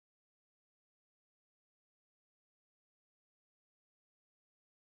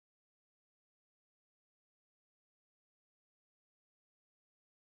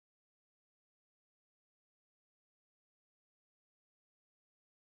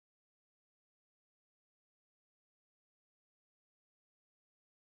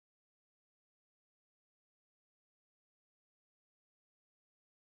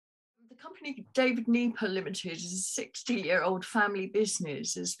company David Nieper Limited is a 60-year-old family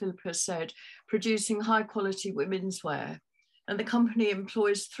business, as Philippa said, producing high-quality women's wear. And the company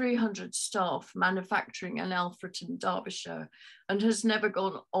employs 300 staff manufacturing in Alfreton, Derbyshire, and has never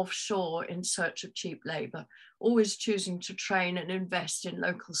gone offshore in search of cheap labour, always choosing to train and invest in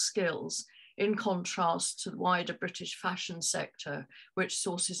local skills, in contrast to the wider British fashion sector, which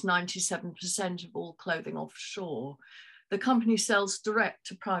sources 97% of all clothing offshore. The company sells direct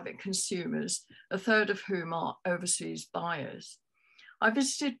to private consumers, a third of whom are overseas buyers. I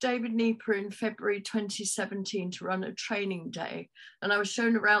visited David Nieper in February 2017 to run a training day, and I was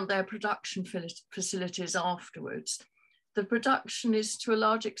shown around their production facilities afterwards. The production is to a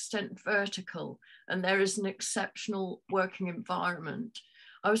large extent vertical, and there is an exceptional working environment.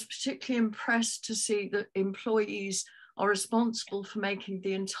 I was particularly impressed to see that employees are responsible for making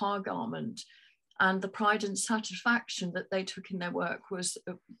the entire garment, and the pride and satisfaction that they took in their work was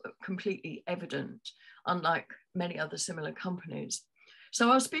completely evident, unlike many other similar companies. So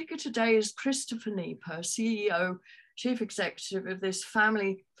our speaker today is Christopher Nieper, CEO, Chief Executive of this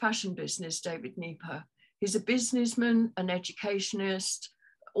family fashion business, David Nieper. He's a businessman, an educationist,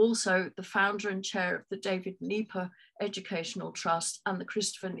 also the founder and chair of the David Nieper Educational Trust and the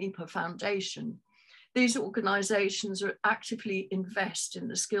Christopher Nieper Foundation. These organisations actively invest in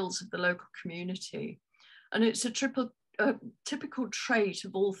the skills of the local community. And it's a typical trait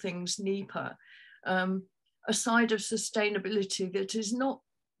of all things Nieper, a side of sustainability that is not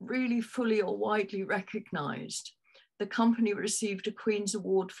really fully or widely recognised. The company received a Queen's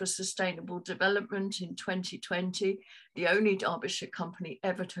Award for Sustainable Development in 2020, the only Derbyshire company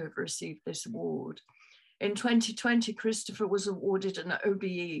ever to have received this award. In 2020, Christopher was awarded an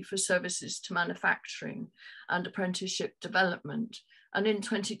OBE for services to manufacturing and apprenticeship development. And in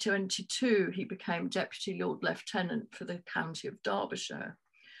 2022, he became Deputy Lord Lieutenant for the County of Derbyshire.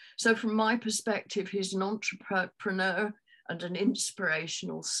 So from my perspective, he's an entrepreneur and an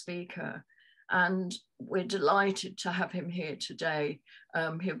inspirational speaker. And we're delighted to have him here today.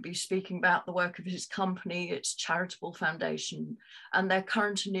 He'll be speaking about the work of his company, its charitable foundation, and their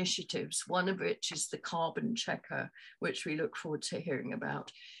current initiatives, one of which is the carbon checker, which we look forward to hearing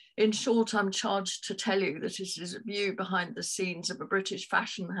about. In short, I'm charged to tell you that it is a view behind the scenes of a British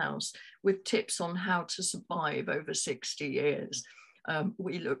fashion house with tips on how to survive over 60 years.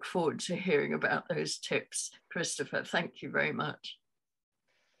 We look forward to hearing about those tips. Christopher, thank you very much.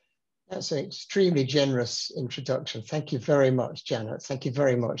 That's an extremely generous introduction. Thank you very much, Janet. Thank you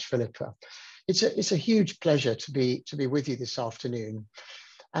very much, Philippa. It's a huge pleasure to be with you this afternoon.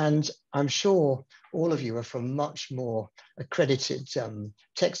 And I'm sure all of you are from much more accredited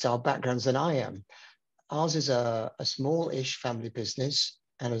textile backgrounds than I am. Ours is a small-ish family business.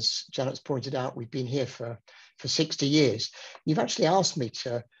 And as Janet's pointed out, we've been here for 60 years. You've actually asked me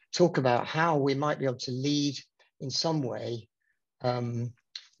to talk about how we might be able to lead in some way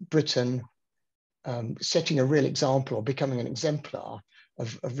Britain setting a real example or becoming an exemplar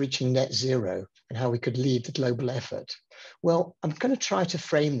of reaching net zero and how we could lead the global effort. Well, I'm going to try to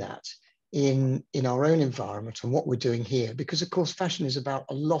frame that in our own environment and what we're doing here, because of course fashion is about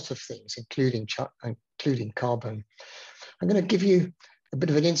a lot of things, including carbon. I'm going to give you a bit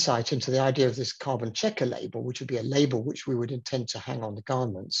of an insight into the idea of this carbon checker label, which would be a label which we would intend to hang on the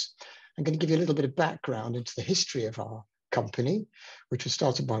garments. I'm going to give you a little bit of background into the history of our company, which was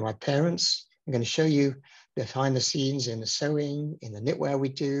started by my parents. I'm going to show you behind the scenes in the sewing, in the knitwear we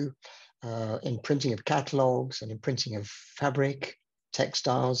do, in printing of catalogues and in printing of fabric,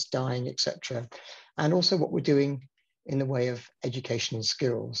 textiles, dyeing, etc. And also what we're doing in the way of education and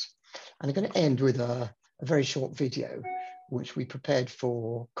skills. And I'm going to end with a very short video, which we prepared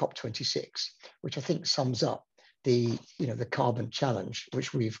for COP26, which I think sums up the carbon challenge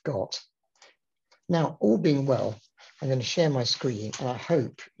which we've got. Now, all being well, I'm going to share my screen, and I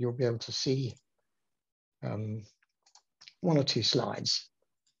hope you'll be able to see one or two slides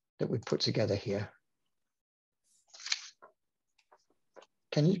that we put together here.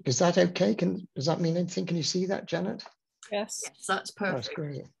 Can you? Is that okay? Does that mean anything? Can you see that, Janet? Yes, that's perfect. That's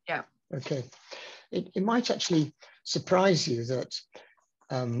great. Yeah. Okay. It might actually surprise you that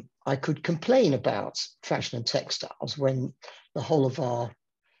I could complain about fashion and textiles when the whole of our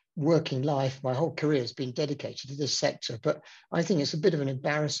working life, my whole career has been dedicated to this sector. But I think it's a bit of an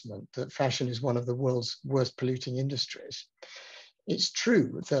embarrassment that fashion is one of the world's worst polluting industries. It's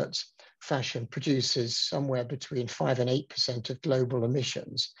true that fashion produces somewhere between 5 and 8% of global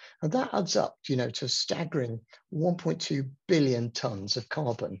emissions. And that adds up, to a staggering 1.2 billion tons of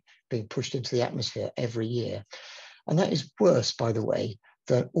carbon being pushed into the atmosphere every year. And that is worse, by the way,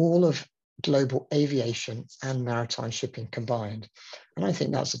 than all of global aviation and maritime shipping combined. And I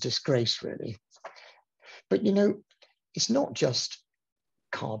think that's a disgrace, really. But you know, it's not just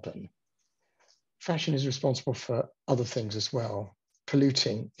carbon. Fashion is responsible for other things as well.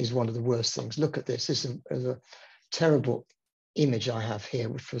 Polluting is one of the worst things. Look at this. This is a terrible image I have here,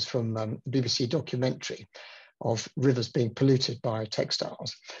 which was from a BBC documentary of rivers being polluted by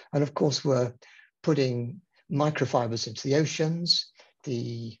textiles. And of course, we're putting microfibers into the oceans,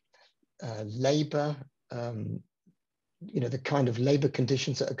 the labor, you know, the kind of labor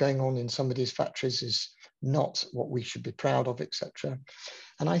conditions that are going on in some of these factories is not what we should be proud of, etc.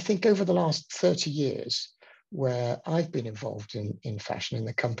 And I think over the last 30 years, where I've been involved in fashion in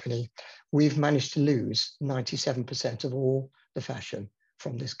the company, we've managed to lose 97% of all the fashion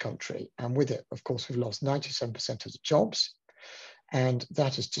from this country. And with it, of course, we've lost 97% of the jobs, and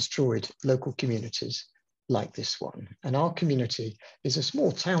that has destroyed local communities like this one. And our community is a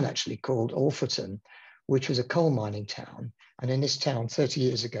small town actually called Alfreton, which was a coal mining town. And in this town 30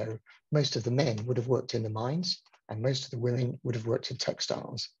 years ago, most of the men would have worked in the mines and most of the women would have worked in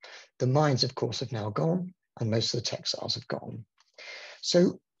textiles. The mines, of course, have now gone and most of the textiles have gone.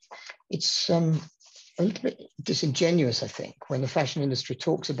 So it's a little bit disingenuous, I think, when the fashion industry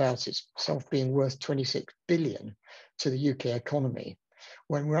talks about itself being worth 26 billion to the UK economy,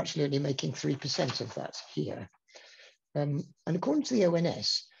 when we're actually only making 3% of that here. And according to the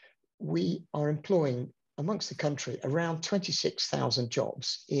ONS, we are employing amongst the country around 26,000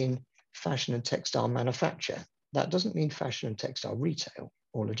 jobs in fashion and textile manufacture. That doesn't mean fashion and textile retail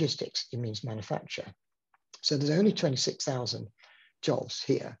or logistics, it means manufacture. So there's only 26,000 jobs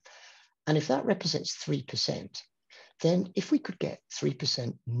here. And if that represents 3%, then if we could get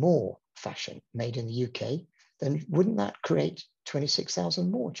 3% more fashion made in the UK, then wouldn't that create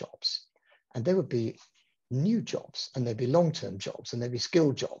 26,000 more jobs? And there would be new jobs, and there'd be long-term jobs, and there'd be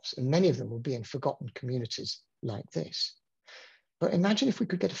skilled jobs, and many of them will be in forgotten communities like this. But imagine if we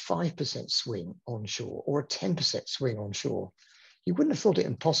could get a 5% swing onshore or a 10% swing onshore. You wouldn't have thought it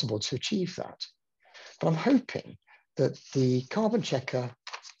impossible to achieve that. But I'm hoping that the carbon checker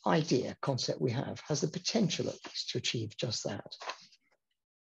idea, concept we have, has the potential at least to achieve just that.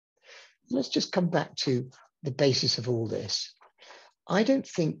 Let's just come back to the basis of all this. I don't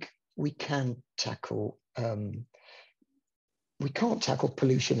think we can tackle we can't tackle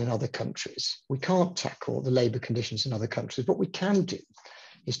pollution in other countries. We can't tackle the labor conditions in other countries. What we can do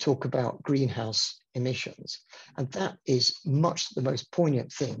is talk about greenhouse emissions. And that is much the most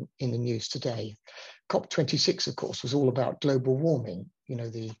poignant thing in the news today. COP26, of course, was all about global warming, you know,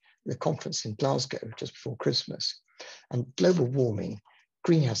 the conference in Glasgow just before Christmas. And global warming,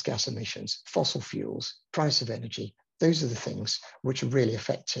 greenhouse gas emissions, fossil fuels, price of energy, those are the things which are really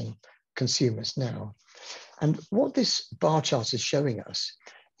affecting consumers now. And what this bar chart is showing us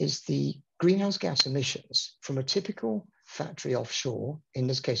is the greenhouse gas emissions from a typical factory offshore, in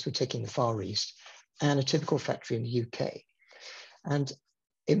this case we're taking the Far East, and a typical factory in the UK. And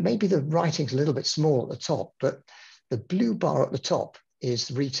it may be the writing's a little bit small at the top, but the blue bar at the top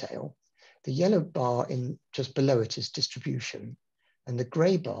is retail, the yellow bar in just below it is distribution, and the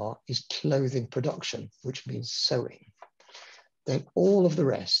grey bar is clothing production, which means sewing. Then all of the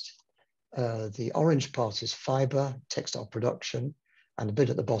rest, the orange part is fiber, textile production, and the bit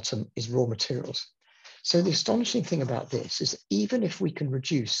at the bottom is raw materials. So the astonishing thing about this is that even if we can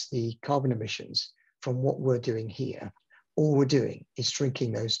reduce the carbon emissions from what we're doing here, all we're doing is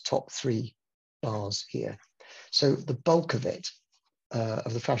shrinking those top three bars here. So the bulk of it,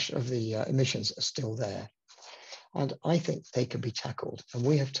 of the emissions are still there. And I think they can be tackled. And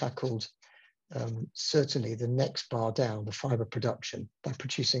we have tackled certainly the next bar down, the fiber production, by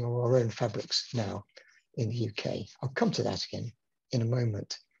producing all our own fabrics now in the UK. I'll come to that again in a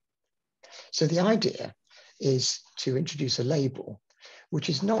moment. So the idea is to introduce a label, which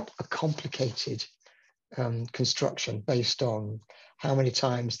is not a complicated construction based on how many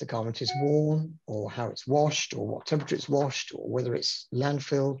times the garment is worn, or how it's washed, or what temperature it's washed, or whether it's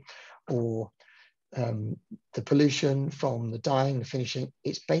landfill, or the pollution from the dyeing, the finishing.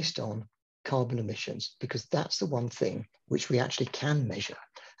 It's based on carbon emissions, because that's the one thing which we actually can measure.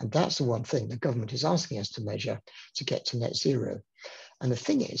 And that's the one thing the government is asking us to measure to get to net zero. And the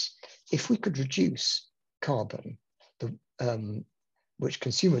thing is, if we could reduce carbon, which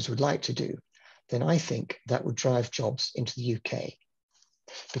consumers would like to do, then I think that would drive jobs into the UK.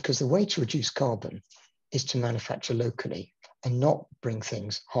 Because the way to reduce carbon is to manufacture locally and not bring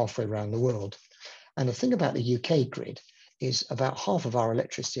things halfway around the world. And the thing about the UK grid is about half of our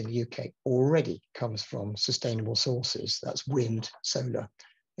electricity in the UK already comes from sustainable sources. That's wind, solar,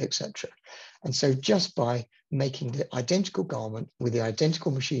 etc. And so just by making the identical garment with the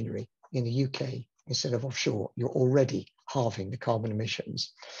identical machinery in the UK instead of offshore, you're already halving the carbon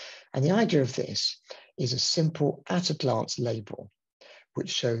emissions. And the idea of this is a simple at-a-glance label, which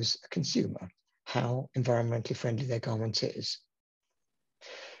shows a consumer how environmentally friendly their garment is.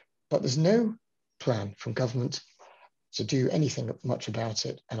 But there's no plan from government to do anything much about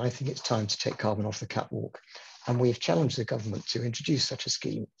it. And I think it's time to take carbon off the catwalk. And we've challenged the government to introduce such a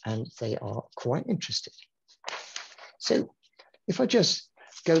scheme, and they are quite interested. So if I just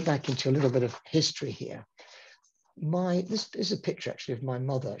go back into a little bit of history here, this is a picture actually of my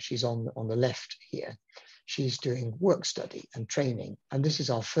mother. She's on the left here. She's doing work study and training. And this is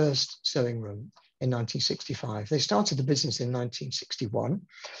our first sewing room in 1965. They started the business in 1961,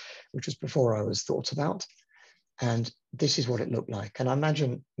 which was before I was thought about. And this is what it looked like. And I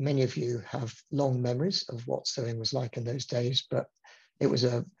imagine many of you have long memories of what sewing was like in those days, but it was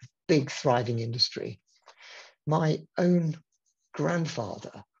a big, thriving industry. My own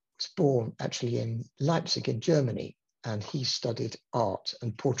grandfather was born actually in Leipzig in Germany, and he studied art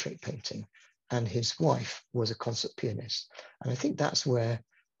and portrait painting, and his wife was a concert pianist. And I think that's where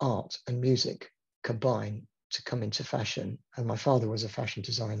art and music combine to come into fashion. And my father was a fashion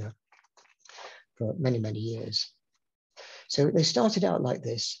designer for many, many years. So they started out like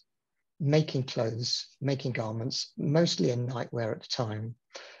this, making clothes, making garments, mostly in nightwear at the time,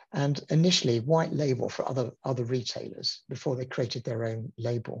 and initially white label for other retailers before they created their own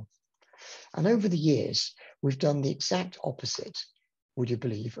label. And over the years, we've done the exact opposite, would you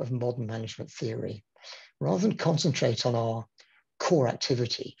believe, of modern management theory. Rather than concentrate on our core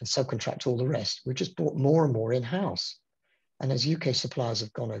activity and subcontract all the rest, we've just brought more and more in-house. And as UK suppliers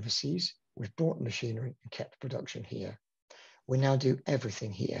have gone overseas, we've bought machinery and kept production here. We now do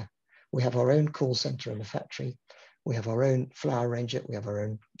everything here. We have our own call center in the factory. We have our own flower ranger. We have our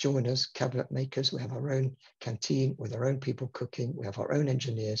own joiners, cabinet makers. We have our own canteen with our own people cooking. We have our own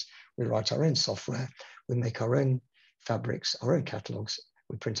engineers. We write our own software. We make our own fabrics, our own catalogs.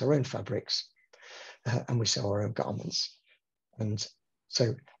 We print our own fabrics, and we sell our own garments. And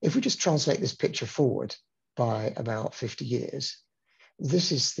so if we just translate this picture forward by about 50 years,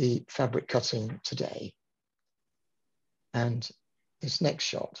 this is the fabric cutting today. And this next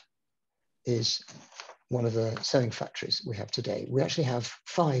shot is one of the sewing factories we have today. We actually have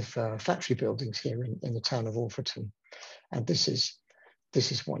 5 factory buildings here in the town of Alfreton, and this is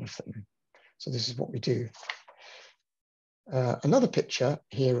one of them. So this is what we do. Another picture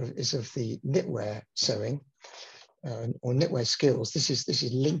here is of the knitwear sewing or knitwear skills. This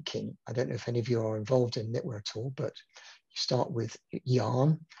is linking. I don't know if any of you are involved in knitwear at all, but you start with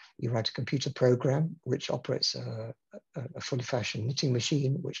yarn. You write a computer program which operates a fully fashioned knitting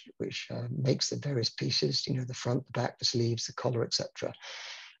machine, which makes the various pieces, you know, the front, the back, the sleeves, the collar, etc.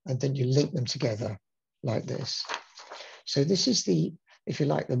 And then you link them together like this. So this is the, if you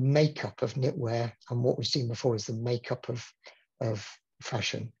like, the makeup of knitwear, and what we've seen before is the makeup of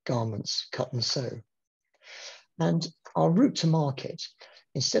fashion, garments, cut and sew. And our route to market,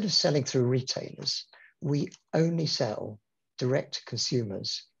 instead of selling through retailers, we only sell direct to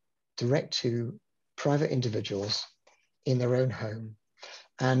consumers, direct to private individuals in their own home.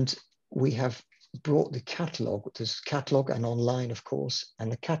 And we have brought the catalog. There's catalog and online, of course,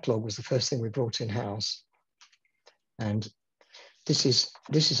 and the catalog was the first thing we brought in-house. And this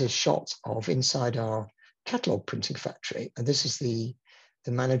is a shot of inside our catalog printing factory. And this is the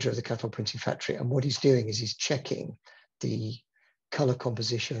manager of the catalog printing factory. And what he's doing is he's checking the color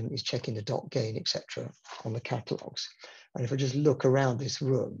composition, he's checking the dot gain, etc. on the catalogs. And if I just look around this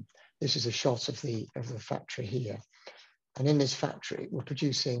room, this is a shot of the factory here. And in this factory, we're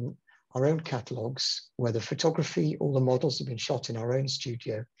producing our own catalogs, where the photography, all the models have been shot in our own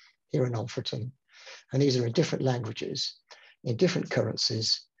studio here in Alfreton. And these are in different languages, in different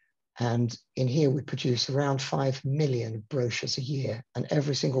currencies. And in here, we produce around 5 million brochures a year, and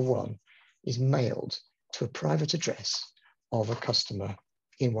every single one is mailed to a private address of a customer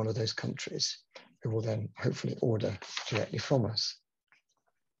in one of those countries, who will then hopefully order directly from us.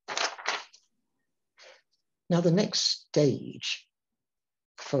 Now, the next stage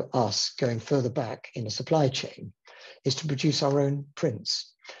for us going further back in the supply chain is to produce our own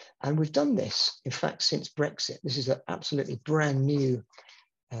prints. And we've done this, in fact, since Brexit. This is an absolutely brand new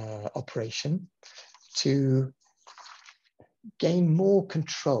operation to gain more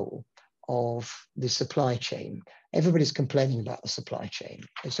control of the supply chain. Everybody's complaining about the supply chain.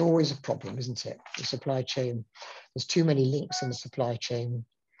 It's always a problem, isn't it? The supply chain, there's too many links in the supply chain.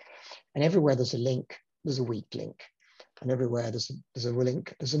 And everywhere there's a link, there's a weak link. And everywhere there's a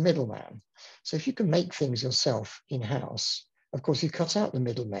link, there's a middleman. So if you can make things yourself in-house, of course, you cut out the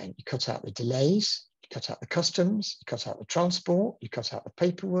middlemen, you cut out the delays, cut out the customs, you cut out the transport, you cut out the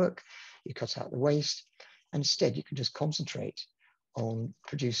paperwork, you cut out the waste, and instead you can just concentrate on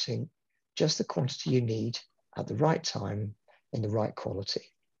producing just the quantity you need at the right time in the right quality.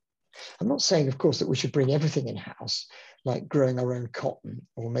 I'm not saying, of course, that we should bring everything in-house, like growing our own cotton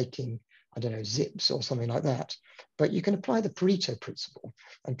or making, I don't know, zips or something like that. But you can apply the Pareto principle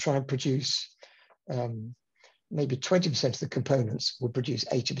and try and produce maybe 20% of the components will produce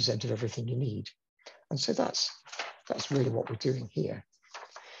 80% of everything you need. And so that's really what we're doing here.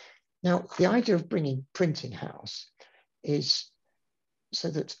 Now, the idea of bringing print in-house is so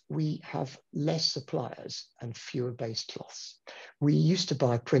that we have less suppliers and fewer base cloths. We used to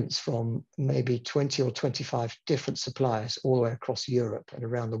buy prints from maybe 20 or 25 different suppliers all the way across Europe and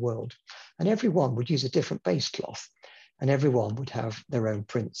around the world. And everyone would use a different base cloth, and everyone would have their own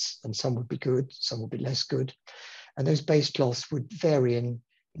prints, and some would be good, some would be less good. And those base cloths would vary in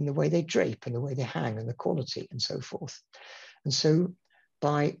the way they drape and the way they hang and the quality and so forth. And so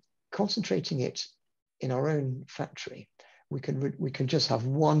by concentrating it in our own factory, we can just have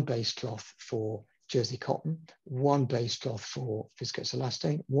one base cloth for jersey cotton, one base cloth for viscose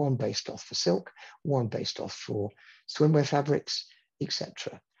elastane, one base cloth for silk, one base cloth for swimwear fabrics,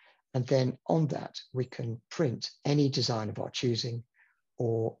 etc. And then on that, we can print any design of our choosing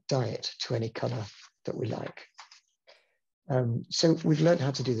or dye it to any color that we like. So we've learned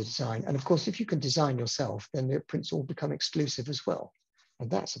how to do the design. And of course, if you can design yourself, then the prints all become exclusive as well. And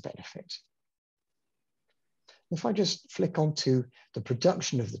that's a benefit. If I just flick onto the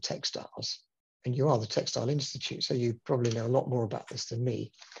production of the textiles, and you are the Textile Institute, so you probably know a lot more about this than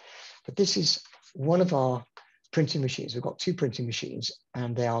me, but this is one of our printing machines. We've got two printing machines,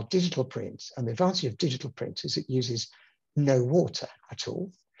 and they are digital prints. And the advantage of digital print is it uses no water at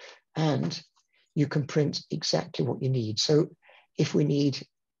all. And you can print exactly what you need. So if we need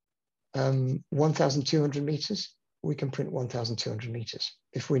 1,200 meters, we can print 1,200 meters.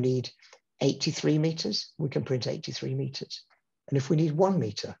 If we need 83 meters, we can print 83 meters. And if we need 1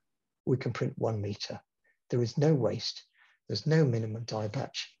 meter, we can print 1 meter. There is no waste, there's no minimum die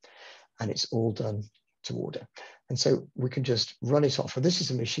batch, and it's all done to order. And so we can just run it off. And this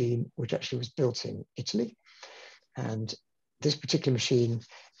is a machine which actually was built in Italy. And this particular machine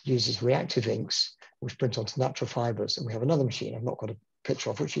uses reactive inks, which print onto natural fibers. And we have another machine I've not got a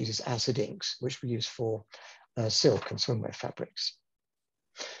picture of, which uses acid inks, which we use for silk and swimwear fabrics.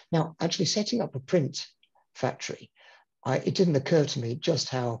 Now, actually setting up a print factory, it didn't occur to me just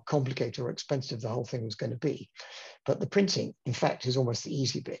how complicated or expensive the whole thing was going to be. But the printing, in fact, is almost the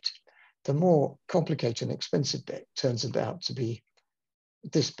easy bit. The more complicated and expensive bit turns out to be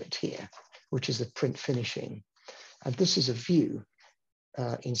this bit here, which is the print finishing. And this is a view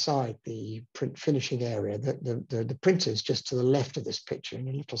inside the print finishing area. The printer is just to the left of this picture in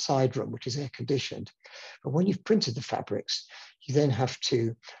a little side room, which is air conditioned. But when you've printed the fabrics, you then have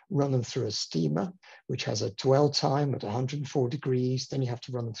to run them through a steamer, which has a dwell time at 104 degrees. Then you have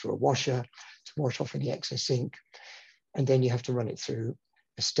to run them through a washer to wash off any excess ink. And then you have to run it through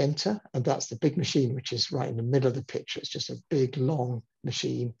a stenter. And that's the big machine, which is right in the middle of the picture. It's just a big, long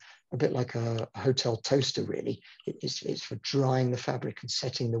machine, a bit like a hotel toaster, really. It's for drying the fabric and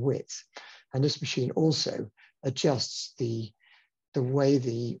setting the width. And this machine also adjusts the way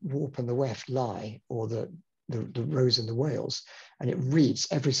the warp and the weft lie, or the rows and the wales, and it reads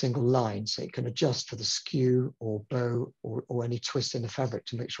every single line, so it can adjust for the skew or bow or any twist in the fabric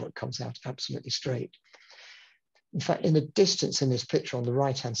to make sure it comes out absolutely straight. In fact, in the distance in this picture on the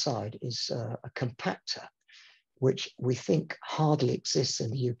right-hand side is a compactor, which we think hardly exists in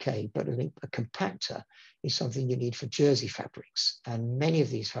the UK, but I think a compactor is something you need for jersey fabrics. And many of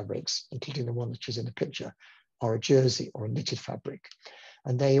these fabrics, including the one which is in the picture, are a jersey or a knitted fabric.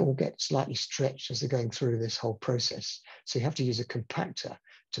 And they all get slightly stretched as they're going through this whole process. So you have to use a compactor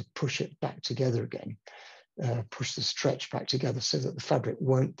to push it back together again, push the stretch back together so that the fabric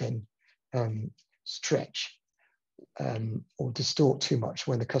won't then stretch or distort too much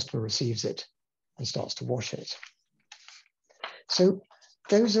when the customer receives it and starts to wash it. So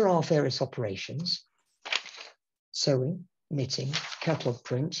those are our various operations: sewing, knitting, catalogue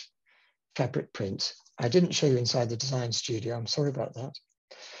print, fabric print. I didn't show you inside the design studio, I'm sorry about that.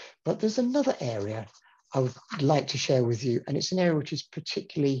 But there's another area I would like to share with you, and it's an area which is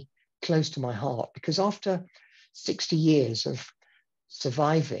particularly close to my heart, because after 60 years of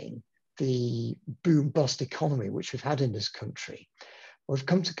surviving the boom-bust economy which we've had in this country, we've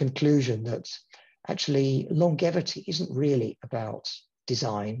come to the conclusion that actually longevity isn't really about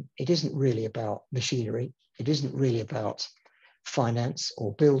design, it isn't really about machinery, it isn't really about finance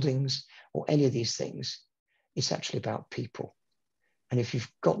or buildings or any of these things. It's actually about people. And if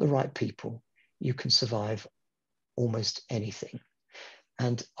you've got the right people, you can survive almost anything.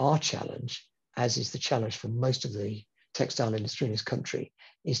 And our challenge, as is the challenge for most of the textile industry in this country,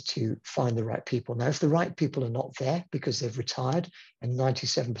 is to find the right people. Now, if the right people are not there because they've retired and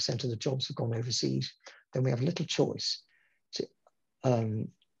 97% of the jobs have gone overseas, then we have little choice.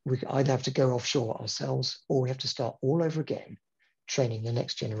 We either have to go offshore ourselves, or we have to start all over again, training the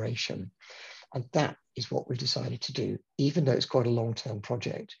next generation. And that is what we've decided to do, even though it's quite a long-term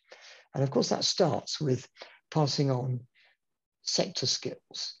project. And of course, that starts with passing on sector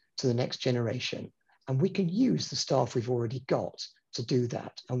skills to the next generation. And we can use the staff we've already got to do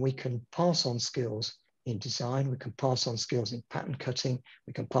that. And we can pass on skills in design, we can pass on skills in pattern cutting,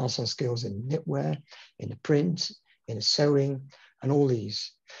 we can pass on skills in knitwear, in the print, in the sewing, and all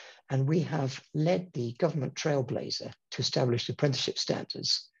these. And we have led the government trailblazer to establish apprenticeship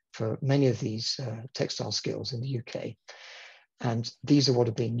standards for many of these textile skills in the UK. And these are what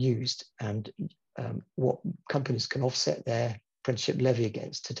are being used and what companies can offset their apprenticeship levy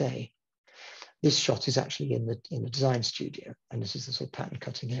against today. This shot is actually in the design studio, and this is the sort of pattern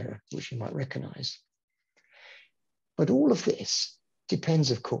cutting area, which you might recognize. But all of this depends,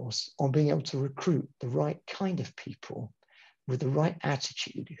 of course, on being able to recruit the right kind of people with the right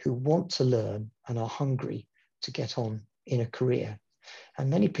attitude, who want to learn and are hungry to get on in a career. And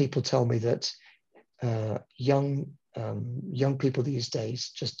many people tell me that young people these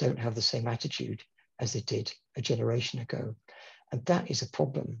days just don't have the same attitude as they did a generation ago. And that is a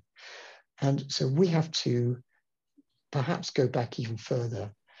problem. And so we have to perhaps go back even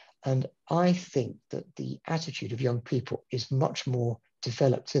further. And I think that the attitude of young people is much more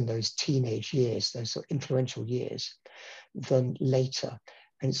developed in those teenage years, those sort of influential years, than later.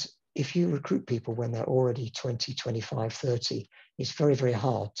 And if you recruit people when they're already 20, 25, 30, it's very, very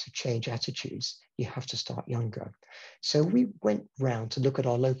hard to change attitudes. You have to start younger. So we went round to look at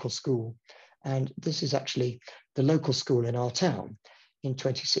our local school, and this is actually the local school in our town in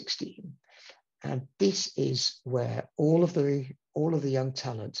 2016. And this is where all of the young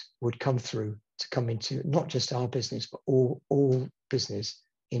talent would come through to come into not just our business, but all business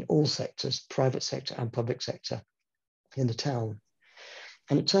in all sectors, private sector and public sector in the town.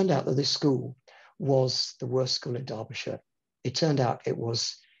 And it turned out that this school was the worst school in Derbyshire. It turned out it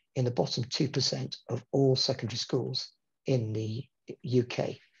was in the bottom 2% of all secondary schools in the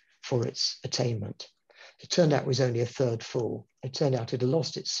UK for its attainment. It turned out it was only a third full. It turned out it had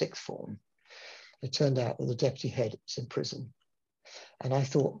lost its sixth form. It turned out that the deputy head is in prison. And I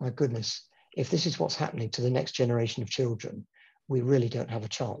thought, my goodness, if this is what's happening to the next generation of children, we really don't have a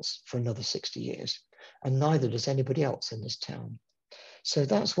chance for another 60 years. And neither does anybody else in this town. So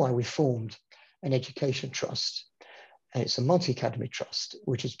that's why we formed an education trust. And it's a multi-academy trust,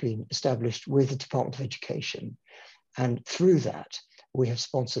 which has been established with the Department of Education. And through that, we have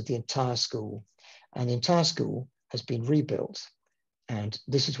sponsored the entire school. And the entire school has been rebuilt. And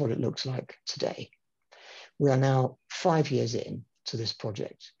this is what it looks like today. We are now 5 years in to this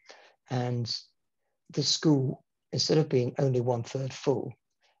project. And the school, instead of being only 1/3 full,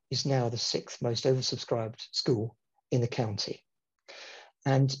 is now the 6th most oversubscribed school in the county.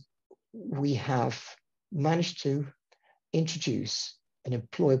 And we have managed to introduce an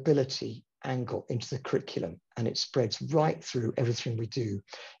employability angle into the curriculum, and it spreads right through everything we do,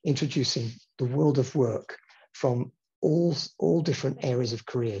 introducing the world of work from all different areas of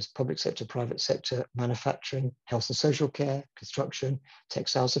careers: public sector, private sector, manufacturing, health and social care, construction,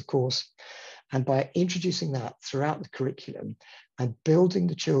 textiles, of course. And by introducing that throughout the curriculum and building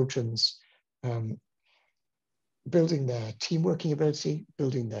the children's, building their team working ability,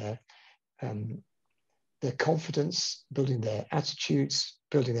 building their confidence, building their attitudes,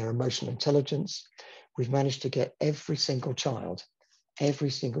 building their emotional intelligence, we've managed to get every single child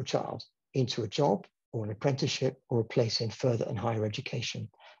into a job or an apprenticeship or a place in further and higher education.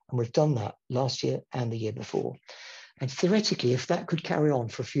 And we've done that last year and the year before. And theoretically, if that could carry on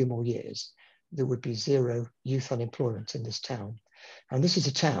for a few more years, there would be zero youth unemployment in this town. And this is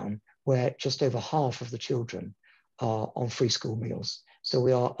a town where just over half of the children are on free school meals. So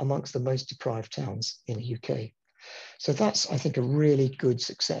we are amongst the most deprived towns in the UK. So that's, I think, a really good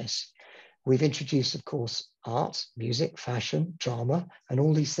success. We've introduced, of course, art, music, fashion, drama, and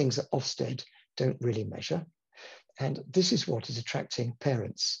all these things that Ofsted don't really measure. And this is what is attracting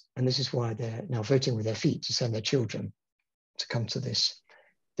parents. And this is why they're now voting with their feet to send their children to come to this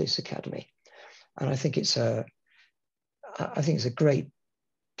academy. And I think it's a great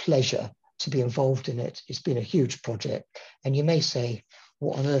pleasure to be involved in it. It's been a huge project. And you may say,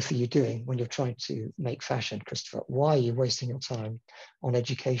 what on earth are you doing when you're trying to make fashion, Christopher? Why are you wasting your time on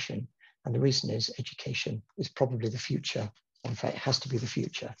education? And the reason is education is probably the future In fact, it has to be the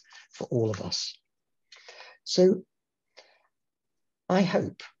future for all of us. So I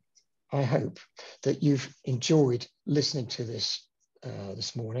hope that you've enjoyed listening to this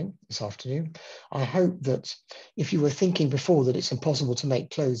this afternoon. I hope that if you were thinking before that it's impossible to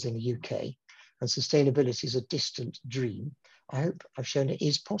make clothes in the UK and sustainability is a distant dream, I hope I've shown it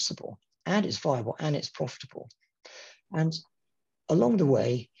is possible, and it's viable, and it's profitable. And along the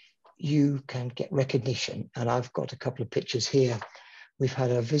way, you can get recognition. And I've got a couple of pictures here. We've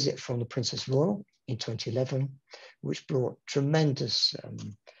had a visit from the Princess Royal in 2011, which brought tremendous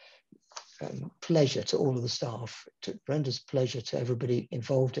pleasure to all of the staff, tremendous pleasure to everybody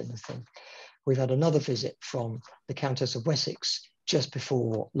involved in the thing. We've had another visit from the Countess of Wessex just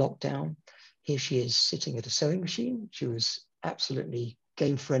before lockdown. Here she is sitting at a sewing machine. She was absolutely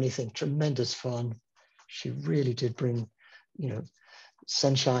game for anything, tremendous fun. She really did bring,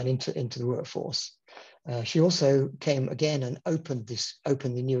 sunshine into the workforce. She also came again and opened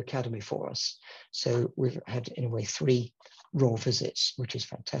the new academy for us. So we've had, in a way, 3 Royal visits, which is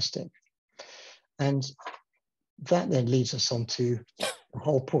fantastic. And that then leads us on to the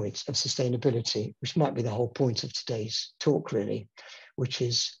whole point of sustainability, which might be the whole point of today's talk, really, which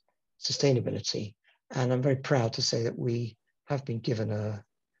is sustainability. And I'm very proud to say that we have been given a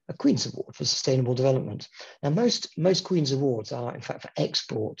Queen's Award for Sustainable Development. Now, most Queen's Awards are, in fact, for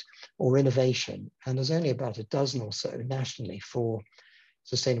export or innovation, and there's only about a dozen or so nationally for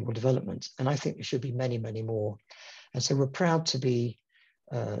sustainable development. And I think there should be many, many more. And so we're proud to be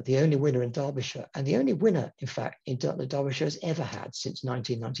the only winner in Derbyshire, and the only winner, in fact, that Derbyshire has ever had since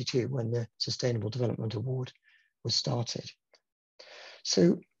 1992, when the Sustainable Development Award was started.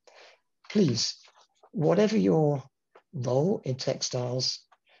 So please, whatever your role in textiles,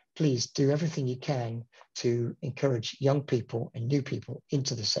 please do everything you can to encourage young people and new people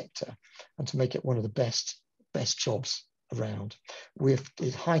into the sector and to make it one of the best jobs around.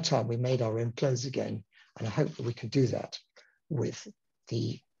 It's high time we made our own clothes again, and I hope that we can do that with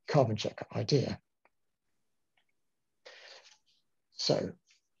the carbon checker idea. So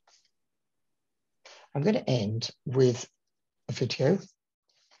I'm going to end with a video,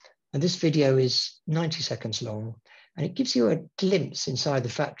 and this video is 90 seconds long, and it gives you a glimpse inside the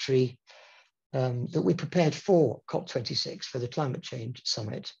factory that we prepared for COP26, for the Climate Change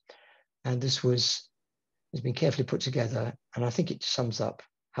Summit. And this has been carefully put together, and I think it sums up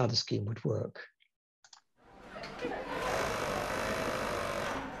how the scheme would work.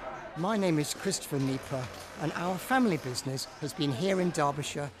 My name is Christopher Nieper, and our family business has been here in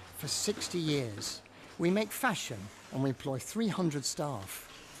Derbyshire for 60 years. We make fashion, and we employ 300 staff.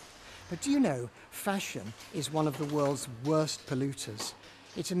 But do you know, fashion is one of the world's worst polluters.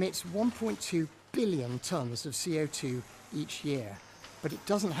 It emits 1.2 billion tonnes of CO2 each year. But it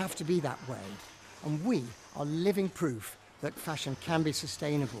doesn't have to be that way. And we are living proof that fashion can be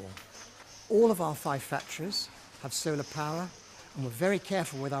sustainable. All of our 5 factories have solar power, and we're very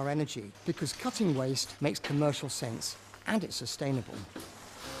careful with our energy because cutting waste makes commercial sense and it's sustainable.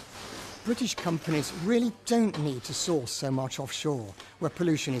 British companies really don't need to source so much offshore, where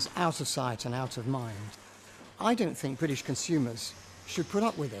pollution is out of sight and out of mind. I don't think British consumers should put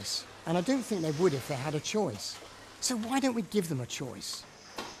up with this, and I don't think they would if they had a choice. So why don't we give them a choice?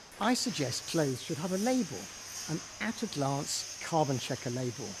 I suggest clothes should have a label, an at-a-glance carbon checker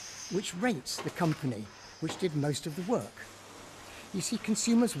label, which rates the company which did most of the work. You see,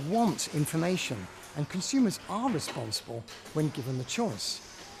 consumers want information, and consumers are responsible when given the choice.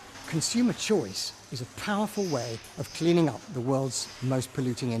 Consumer choice is a powerful way of cleaning up the world's most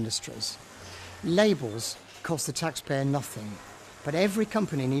polluting industries. Labels cost the taxpayer nothing, but every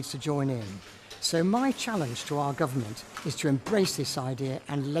company needs to join in. So my challenge to our government is to embrace this idea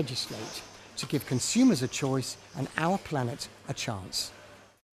and legislate to give consumers a choice and our planet a chance.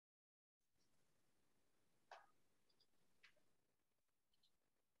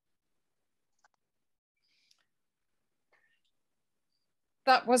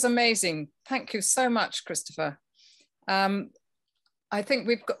 That was amazing. Thank you so much, Christopher. I think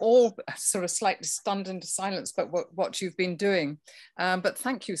we've got all sort of slightly stunned into silence about what you've been doing. But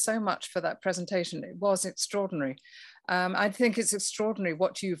thank you so much for that presentation. It was extraordinary. I think it's extraordinary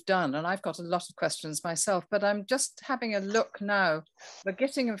what you've done. And I've got a lot of questions myself, but I'm just having a look now. We're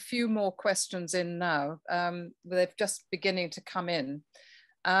getting a few more questions in now. They're just beginning to come in.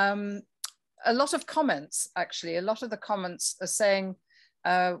 A lot of comments, actually. A lot of the comments are saying,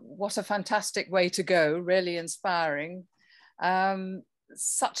 what a fantastic way to go, really inspiring.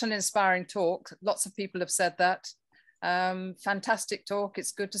 Such an inspiring talk. Lots of people have said that. Fantastic talk.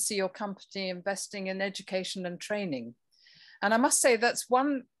 It's good to see your company investing in education and training. And I must say that's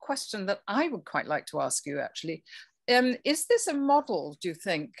one question that I would quite like to ask you, actually. Is this a model, do you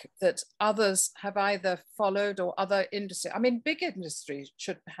think, that others have either followed or other industry? I mean, big industries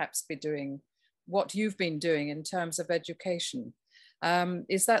should perhaps be doing what you've been doing in terms of education.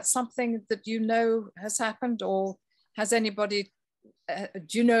 Is that something that you know has happened, or has anybody,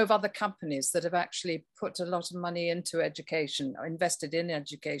 do you know of other companies that have actually put a lot of money into education or invested in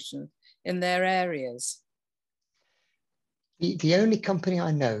education in their areas? The only company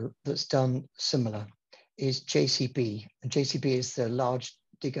I know that's done similar is JCB, and JCB is the large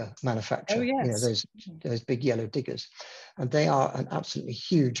digger manufacturer. Oh, yes. You know, those big yellow diggers, and they are an absolutely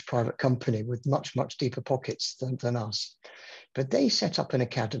huge private company with much deeper pockets than us. But they set up an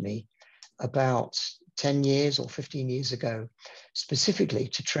academy about 10 years or 15 years ago, specifically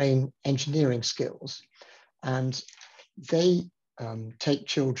to train engineering skills, and they take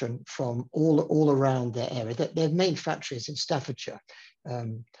children from all around their area. Their main factory is in Staffordshire,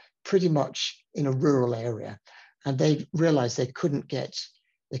 pretty much in a rural area, and they realized they couldn't get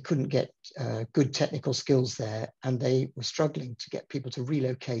good technical skills there, and they were struggling to get people to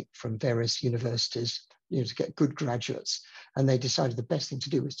relocate from various universities, you know, to get good graduates. And they decided the best thing to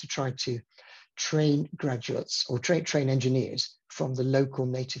do was to try to train graduates or train engineers from the local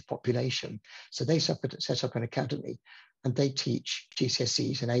native population. So they set up an academy, and they teach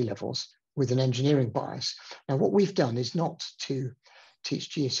GCSEs and A-levels with an engineering bias. Now, what we've done is not to teach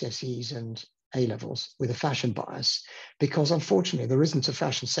GCSEs and A-levels with a fashion bias, because unfortunately there isn't a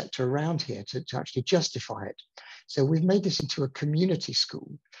fashion sector around here to actually justify it. So we've made this into a community school.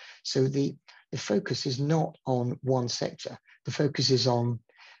 So the focus is not on one sector. The focus is on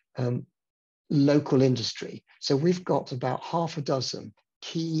local industry. So we've got about half a dozen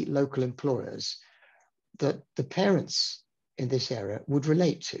key local employers that the parents in this area would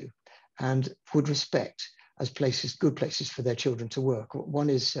relate to and would respect as good places for their children to work. One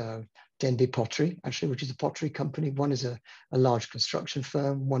is Denby Pottery, actually, which is a pottery company. One is a large construction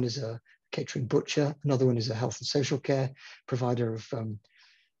firm. One is a catering butcher. Another one is a health and social care provider of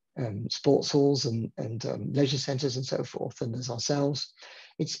sports halls and leisure centres and so forth. And there's ourselves.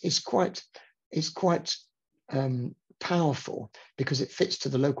 It's quite powerful because it fits to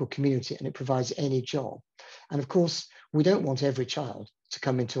the local community and it provides any job. And of course, we don't want every child to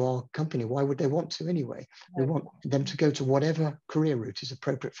come into our company. Why would they want to anyway? We want them to go to whatever career route is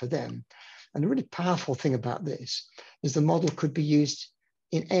appropriate for them. And the really powerful thing about this is the model could be used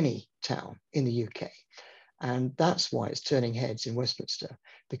in any town in the UK. And that's why it's turning heads in Westminster,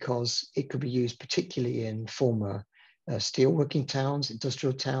 because it could be used particularly in former steelworking towns,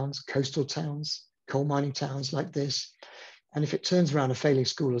 industrial towns, coastal towns, coal mining towns like this. And if it turns around a failing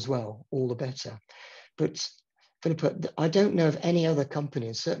school as well, all the better. But Philippa, I don't know of any other company,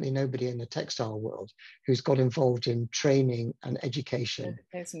 and certainly nobody in the textile world, who's got involved in training and education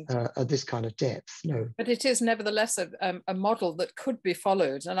at this kind of depth. No. But it is nevertheless a model that could be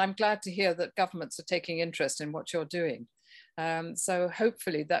followed. And I'm glad to hear that governments are taking interest in what you're doing. So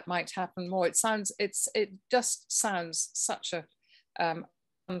hopefully that might happen more. It just sounds such a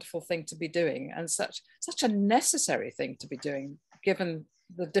wonderful thing to be doing, and such a necessary thing to be doing, given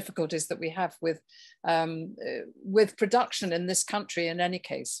the difficulties that we have with production in this country in any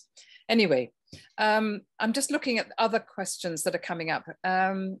case. Anyway, I'm just looking at other questions that are coming up.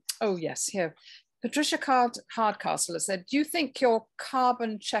 Oh yes, here. Patricia Hardcastle has said, do you think your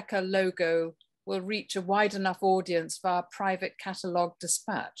carbon checker logo will reach a wide enough audience via private catalogue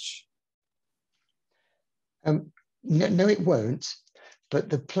dispatch? No, it won't. But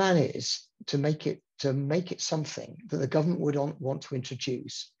the plan is to make it something that the government would want to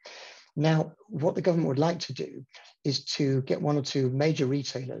introduce. Now, what the government would like to do is to get one or two major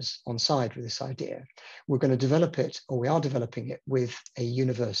retailers on side with this idea. We're going to develop it, or we are developing it with a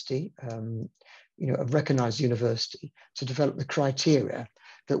university, a recognized university, to develop the criteria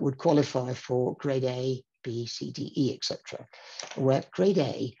that would qualify for grade A, B, C, D, E, etc. Where grade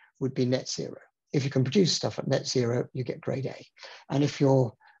A would be net zero. If you can produce stuff at net zero, you get grade A. And if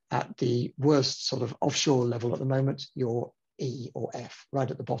you're at the worst sort of offshore level at the moment, you're E or F,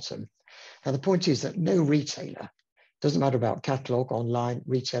 right at the bottom. Now, the point is that no retailer, doesn't matter about catalog, online,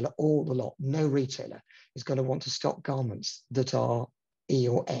 retailer, all the lot, no retailer is going to want to stock garments that are E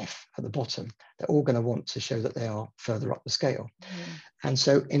or F at the bottom. They're all going to want to show that they are further up the scale. Mm. And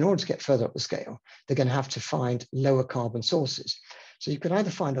so in order to get further up the scale, they're going to have to find lower carbon sources. So you can either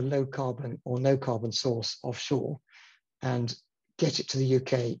find a low carbon or no carbon source offshore and get it to the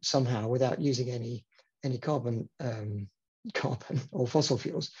UK somehow without using any carbon or fossil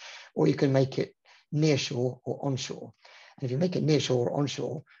fuels, or you can make it near shore or onshore. And if you make it near shore or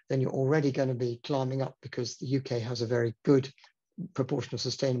onshore, then you're already going to be climbing up, because the UK has a very good proportion of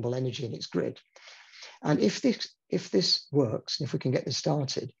sustainable energy in its grid. And if this works, and if we can get this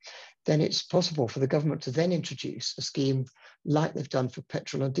started, then it's possible for the government to then introduce a scheme like they've done for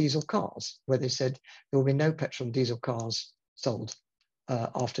petrol and diesel cars, where they said there will be no petrol and diesel cars sold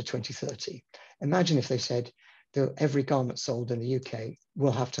after 2030. Imagine if they said that every garment sold in the UK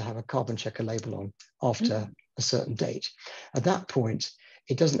will have to have a carbon checker label on after a certain date. At that point,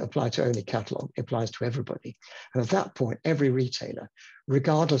 it doesn't apply to only catalogue, it applies to everybody. And at that point, every retailer,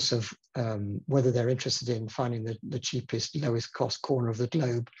 regardless of whether they're interested in finding the cheapest, lowest cost corner of the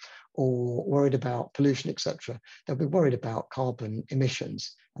globe, or worried about pollution, etc., they'll be worried about carbon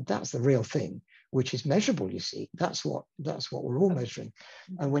emissions. And that's the real thing, which is measurable, you see. That's what we're all measuring.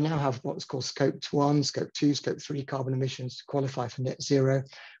 And we now have what's called Scope 1, Scope 2, Scope 3 carbon emissions to qualify for net zero.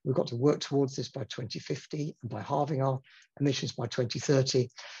 We've got to work towards this by 2050 and by halving our emissions by 2030.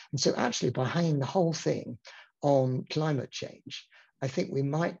 And so actually by hanging the whole thing on climate change, I think we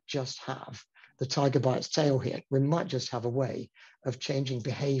might just have the tiger by its tail here. We might just have a way of changing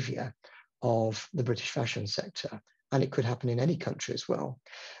behavior of the British fashion sector. And it could happen in any country as well.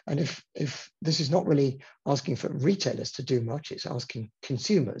 And if this is not really asking for retailers to do much, it's asking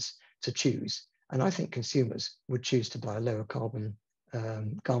consumers to choose. And I think consumers would choose to buy lower carbon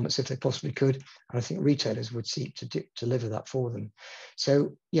garments if they possibly could. And I think retailers would seek to deliver that for them.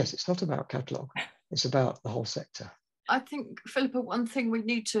 So yes, it's not about catalogue, it's about the whole sector. I think, Philippa, one thing we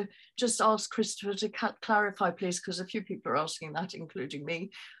need to just ask Christopher to clarify, please, because a few people are asking that, including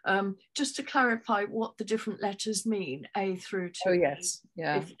me, just to clarify what the different letters mean, A through to Oh, yes.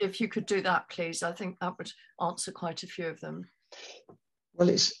 Yeah. If you could do that, please, I think that would answer quite a few of them. Well,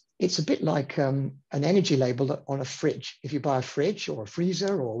 it's a bit like an energy label on a fridge. If you buy a fridge or a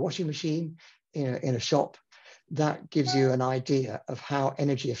freezer or a washing machine in a shop, that gives you an idea of how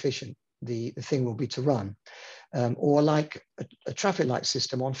energy efficient the thing will be to run. Or like a traffic light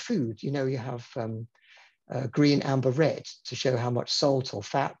system on food, you have green, amber, red to show how much salt or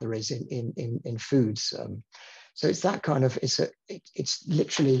fat there is in foods. So it's that kind of, it's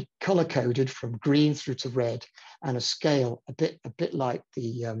literally color coded from green through to red, and a scale a bit like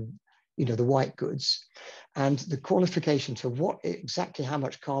the the white goods. And the qualification to exactly how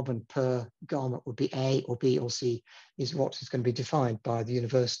much carbon per garment would be A or B or C is what is going to be defined by the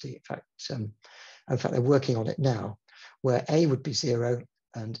university. In fact, they're working on it now, where A would be 0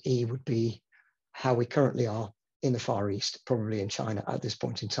 and E would be how we currently are in the Far East, probably in China at this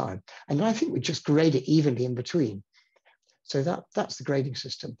point in time. And I think we just grade it evenly in between. So that's the grading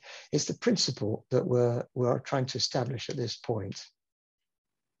system. It's the principle that we're trying to establish at this point.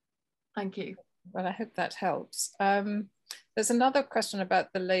 Thank you. Well, I hope that helps. There's another question about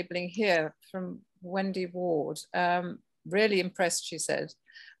the labelling here from Wendy Ward. Really impressed, she said.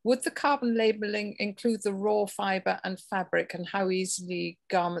 Would the carbon labelling include the raw fibre and fabric, and how easily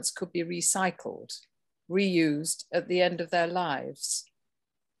garments could be recycled, reused at the end of their lives?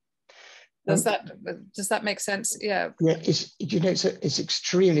 Does that make sense? Yeah. Yeah, it's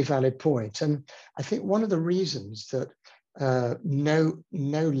extremely valid point. And I think one of the reasons that no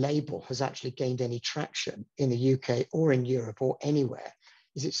label has actually gained any traction in the UK or in Europe or anywhere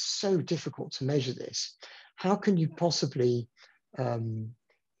is it's so difficult to measure this. How can you possibly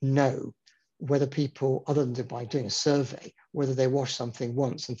know whether people, other than by doing a survey, whether they wash something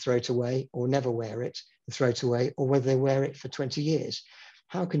once and throw it away, or never wear it and throw it away, or whether they wear it for 20 years?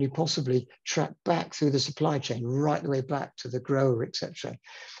 How can you possibly track back through the supply chain, right the way back to the grower, etc.?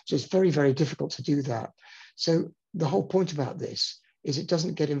 So it's very, very difficult to do that. So the whole point about this is it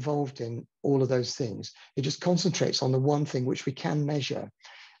doesn't get involved in all of those things. It just concentrates on the one thing which we can measure,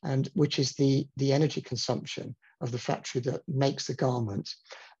 and which is the energy consumption of the factory that makes the garment,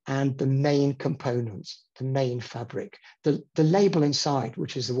 and the main components, the main fabric. The label inside,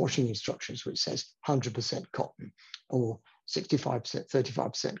 which is the washing instructions, which says 100% cotton or 65%,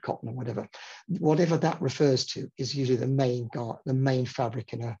 35% cotton, or whatever that refers to, is usually the main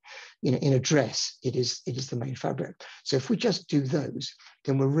fabric in a dress. It is the main fabric. So if we just do those,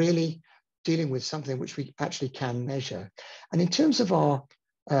 then we're really dealing with something which we actually can measure. And in terms of our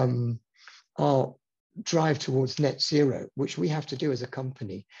drive towards net zero, which we have to do as a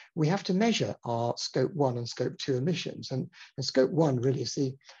company, we have to measure our Scope 1 and Scope 2 emissions. And Scope 1 really is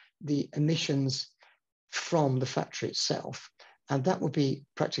the emissions from the factory itself. And that would be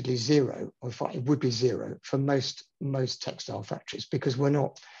practically zero, or it would be zero for most textile factories, because we're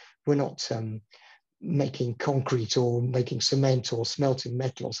not making concrete or making cement or smelting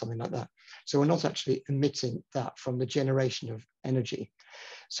metal or something like that. So we're not actually emitting that from the generation of energy.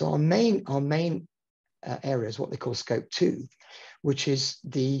 So our main area is what they call Scope 2, which is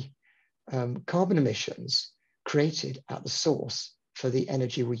the carbon emissions created at the source for the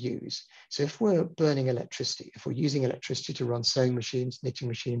energy we use. So if we're burning electricity, if we're using electricity to run sewing machines, knitting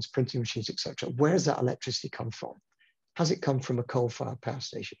machines, printing machines, etc., where does that electricity come from? Has it come from a coal-fired power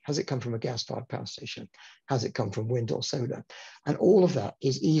station? Has it come from a gas-fired power station? Has it come from wind or solar? And all of that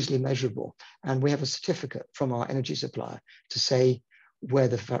is easily measurable. And we have a certificate from our energy supplier to say where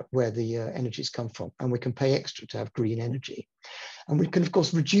the energies come from. And we can pay extra to have green energy. And we can, of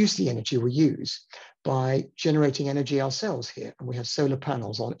course, reduce the energy we use by generating energy ourselves here. And we have solar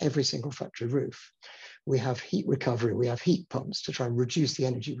panels on every single factory roof. We have heat recovery. We have heat pumps to try and reduce the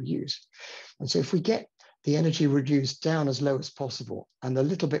energy we use. And so if we get the energy reduced down as low as possible, and the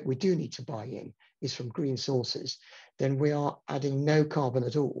little bit we do need to buy in is from green sources, then we are adding no carbon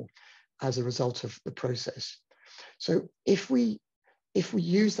at all as a result of the process. So if we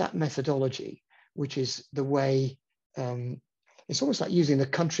use that methodology, which is the way, it's almost like using the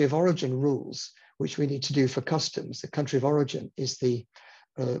country of origin rules, which we need to do for customs. The country of origin is the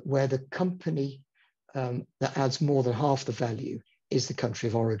where the company that adds more than half the value is the country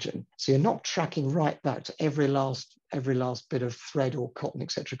of origin. So you're not tracking right back to every last bit of thread or cotton,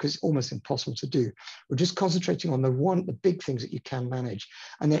 etc., because it's almost impossible to do. We're just concentrating on the big things that you can manage,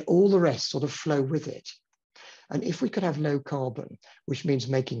 and then all the rest sort of flow with it. And if we could have low carbon, which means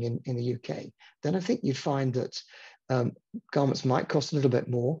making in the UK, then I think you'd find that garments might cost a little bit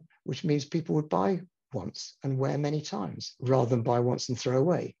more, which means people would buy once and wear many times rather than buy once and throw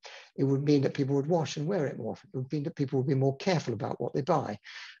away. It would mean that people would wash and wear it more. It would mean that people would be more careful about what they buy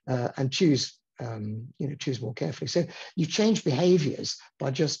and choose more carefully. So you change behaviors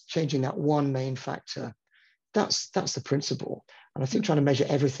by just changing that one main factor. That's the principle. And I think trying to measure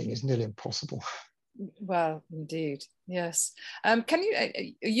everything is nearly impossible. Well, indeed, yes. Can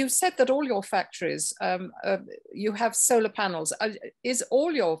you said that all your factories, you have solar panels. Is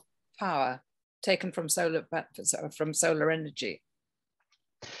all your power taken from solar energy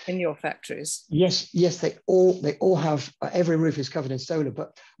in your factories? Yes, they all have, every roof is covered in solar,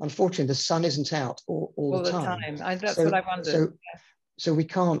 but unfortunately the sun isn't out all the time. That's what I wondered. So we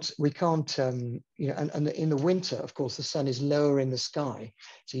can't, and in the winter, of course, the sun is lower in the sky,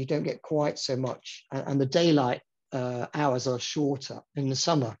 so you don't get quite so much, and the daylight hours are shorter. In the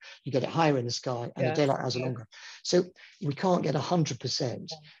summer, you get it higher in the sky, and the daylight hours are longer. So we can't get 100%,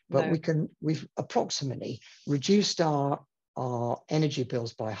 but we've approximately reduced our energy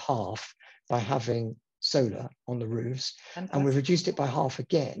bills by half by having solar on the roofs. Fantastic. And we've reduced it by half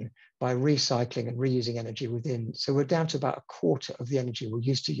again by recycling and reusing energy within. So we're down to about a quarter of the energy we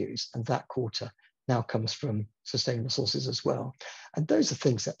used to use, and that quarter now comes from sustainable sources as well. And those are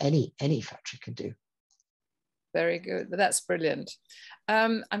things that any factory can do. Very good. That's brilliant.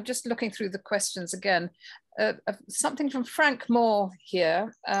 I'm just looking through the questions again. Something from Frank Moore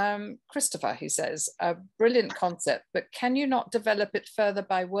here. Christopher, he says, a brilliant concept, but can you not develop it further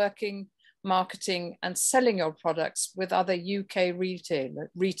by working, marketing and selling your products with other UK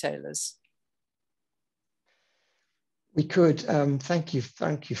retailers? We could. Thank you,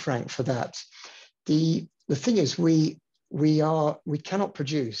 Frank, for that. The thing is, we cannot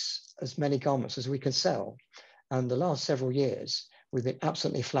produce as many garments as we can sell. And the last several years, we've been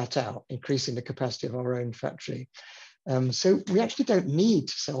absolutely flat out increasing the capacity of our own factory. So we actually don't need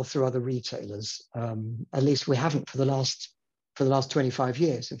to sell through other retailers. At least we haven't for the last 25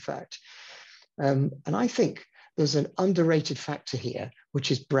 years, in fact. And I think there's an underrated factor here,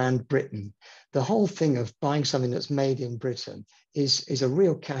 which is brand Britain. The whole thing of buying something that's made in Britain is a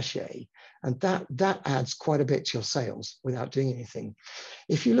real cachet, and that adds quite a bit to your sales without doing anything.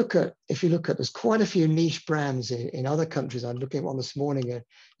 If you look at, there's quite a few niche brands in other countries. I'm looking at one this morning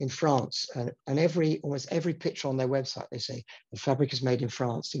in France, and almost every picture on their website, they say the fabric is made in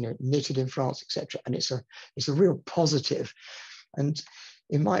France, knitted in France, etc. And it's a real positive. And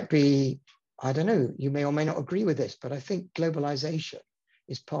it might be, I don't know, you may or may not agree with this, but I think globalization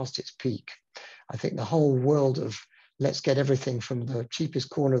is past its peak. I think the whole world of let's get everything from the cheapest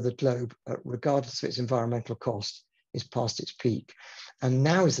corner of the globe, regardless of its environmental cost, is past its peak. And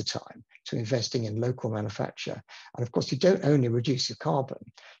now is the time to investing in local manufacture. And of course, you don't only reduce your carbon,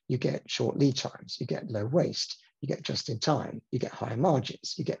 you get short lead times, you get low waste, you get just in time, you get higher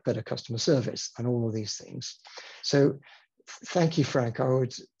margins, you get better customer service, and all of these things. So thank you, Frank.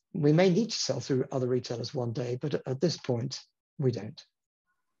 We may need to sell through other retailers one day, but at this point, we don't.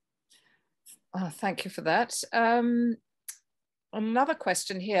 Oh, thank you for that. Another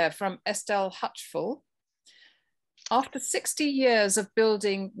question here from Estelle Hutchful. After 60 years of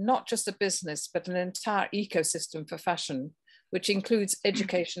building not just a business, but an entire ecosystem for fashion, which includes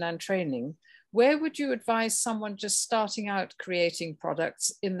education and training, where would you advise someone just starting out creating products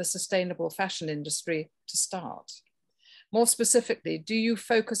in the sustainable fashion industry to start? More specifically, do you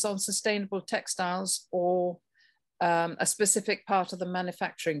focus on sustainable textiles or a specific part of the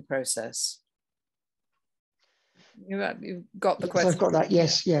manufacturing process? You've got the question. I've got that,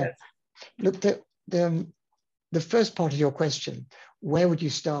 yes, yeah. Yes. Look, the first part of your question, where would you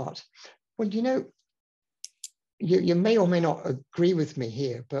start? Well, you know, you may or may not agree with me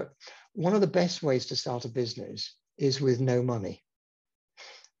here, but one of the best ways to start a business is with no money.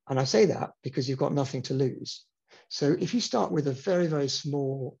 And I say that because you've got nothing to lose. So if you start with a very, very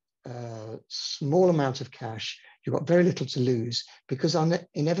small amount of cash, you've got very little to lose, because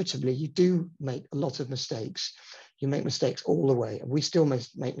inevitably you do make a lot of mistakes. You make mistakes all the way, and we still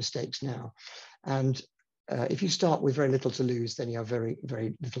make mistakes now. And if you start with very little to lose, then you have very,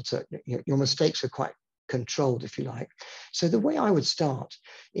 very little to, your mistakes are quite controlled, if you like. So the way I would start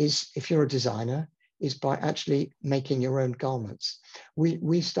is, if you're a designer, is by actually making your own garments.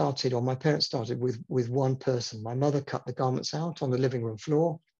 We started, or my parents started with one person. My mother cut the garments out on the living room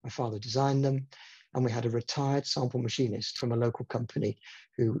floor. My father designed them. And we had a retired sample machinist from a local company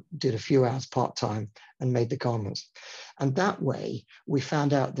who did a few hours part-time and made the garments. And that way, we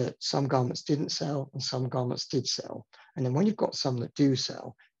found out that some garments didn't sell and some garments did sell. And then when you've got some that do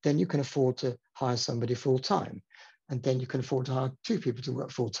sell, then you can afford to hire somebody full-time. And then you can afford to hire 2 people to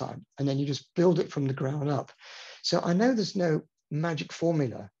work full-time. And then you just build it from the ground up. So I know there's no magic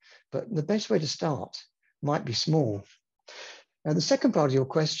formula, but the best way to start might be small. Now, the second part of your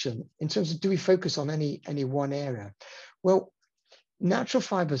question, in terms of do we focus on any one area? Well, natural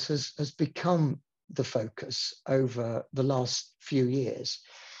fibers has become the focus over the last few years,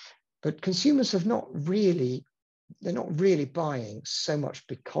 but consumers have they're not really buying so much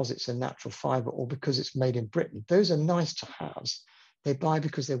because it's a natural fiber or because it's made in Britain. Those are nice to haves. They buy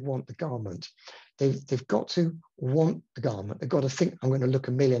because they want the garment. They've got to want the garment. They've got to think, I'm going to look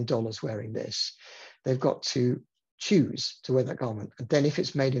 $1 million wearing this. They've got to choose to wear that garment. And then if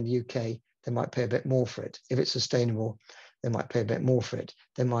it's made in the UK, they might pay a bit more for it. If it's sustainable, they might pay a bit more for it.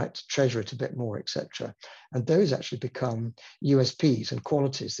 They might treasure it a bit more, etc. And those actually become USPs and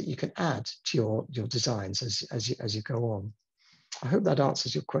qualities that you can add to your designs as you go on. I hope that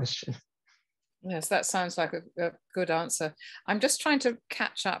answers your question. Yes, that sounds like a good answer. I'm just trying to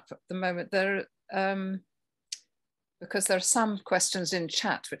catch up at the moment. There, because there are some questions in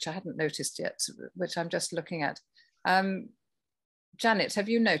chat which I hadn't noticed yet, which I'm just looking at. Janet, have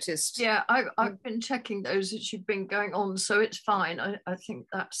you noticed? Yeah, I've been checking those as you've been going on, so it's fine. I think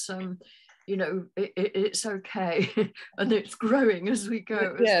that's, you know, it's okay, and it's growing as we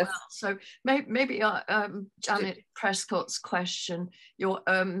go as well. So maybe Janet Prescott's question, your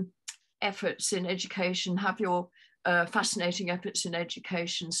efforts in education, have your fascinating efforts in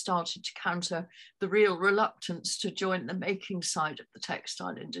education started to counter the real reluctance to join the making side of the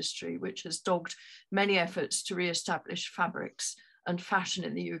textile industry, which has dogged many efforts to re-establish fabrics and fashion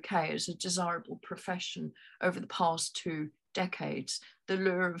in the UK as a desirable profession over the past 2 decades? The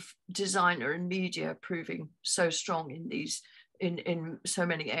lure of designer and media proving so strong in these in so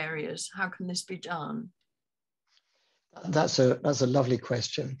many areas. How can this be done? That's a lovely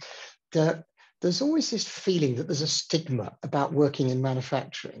question. There's always this feeling that there's a stigma about working in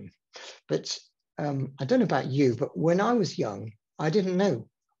manufacturing. But I don't know about you, but when I was young, I didn't know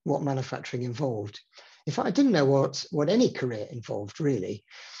what manufacturing involved. In fact, I didn't know what any career involved, really.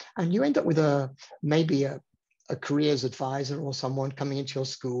 And you end up with maybe a careers advisor or someone coming into your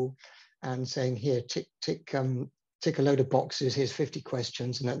school and saying, here, tick a load of boxes, here's 50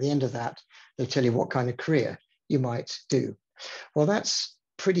 questions. And at the end of that, they'll tell you what kind of career you might do. Well, that's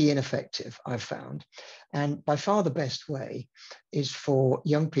pretty ineffective, I've found. And by far the best way is for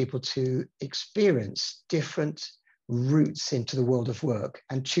young people to experience different routes into the world of work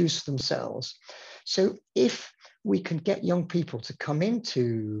and choose for themselves. So if we can get young people to come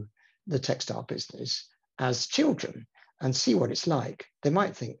into the textile business as children and see what it's like, they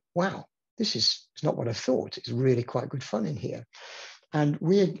might think, wow, this is not what I thought. It's really quite good fun in here. And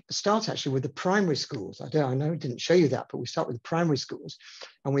we start actually with the primary schools. I know I didn't show you that, but we start with the primary schools,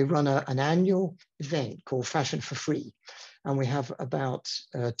 and we run an annual event called Fashion for Free. And we have about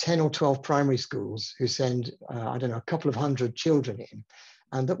 10 or 12 primary schools who send, I don't know, a couple of hundred children in.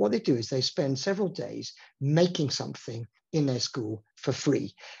 And what they do is they spend several days making something in their school for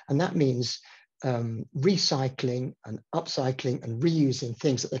free. And that means recycling and upcycling and reusing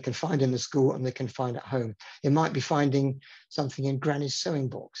things that they can find in the school and they can find at home. It might be finding something in Granny's sewing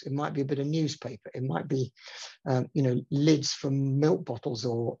box. It might be a bit of newspaper. It might be, you know, lids from milk bottles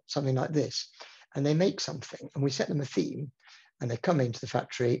or something like this. And they make something, and we set them a theme, and they come into the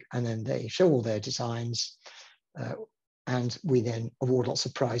factory, and then they show all their designs, and we then award lots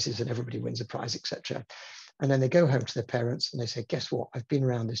of prizes, and everybody wins a prize, etc. And then they go home to their parents and they say, guess what? I've been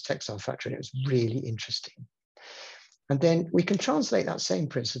around this textile factory and it was really interesting. And then we can translate that same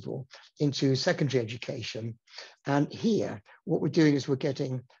principle into secondary education. And here, what we're doing is we're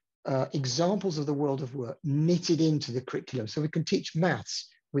getting examples of the world of work knitted into the curriculum. So we can teach maths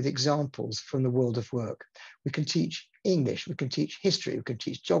with examples from the world of work. We can teach English, we can teach history, we can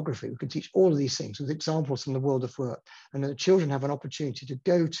teach geography, we can teach all of these things with examples from the world of work. And the children have an opportunity to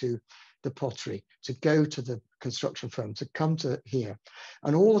go to the pottery, to go to the construction firm, to come to here.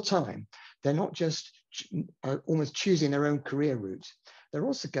 And all the time, they're not just almost choosing their own career route. They're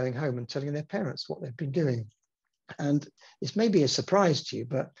also going home and telling their parents what they've been doing. And it's maybe a surprise to you,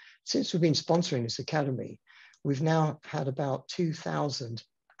 but since we've been sponsoring this academy, we've now had about 2,000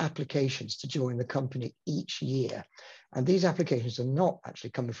 applications to join the company each year. And these applications are not actually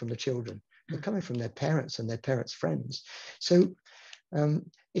coming from the children, they're coming from their parents and their parents' friends. So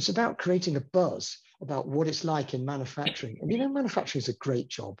it's about creating a buzz about what it's like in manufacturing. And you know, manufacturing is a great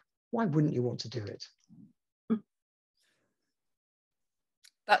job. Why wouldn't you want to do it?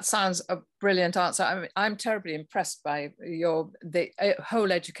 That sounds a brilliant answer. I mean, I'm terribly impressed by the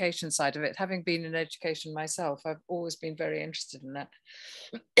whole education side of it. Having been in education myself, I've always been very interested in that.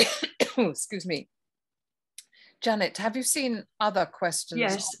 Excuse me. Janet, have you seen other questions?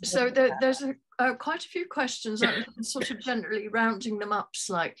 Yes, so there's quite a few questions. I'm sort of generally rounding them up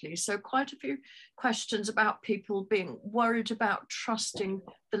slightly. So quite a few questions about people being worried about trusting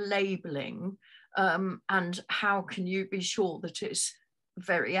the labelling, and how can you be sure that it's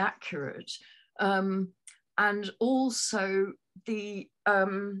very accurate, and also the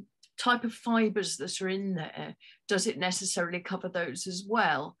type of fibres that are in there, does it necessarily cover those as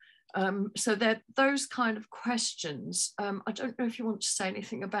well? So they're those kind of questions. I don't know if you want to say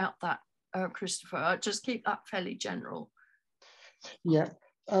anything about that, Christopher. I'll just keep that fairly general. Yeah,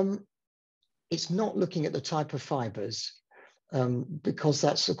 it's not looking at the type of fibres, because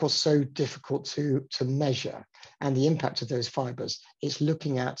that's of course so difficult to measure, and the impact of those fibres. It's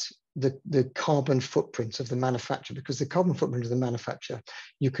looking at the carbon footprint of the manufacture, because the carbon footprint of the manufacture,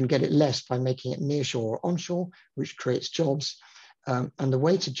 you can get it less by making it nearshore or onshore, which creates jobs. And the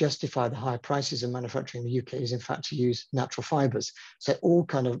way to justify the higher prices in manufacturing in the UK is in fact to use natural fibres. So it all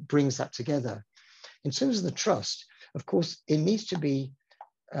kind of brings that together. In terms of the trust, of course, it needs to be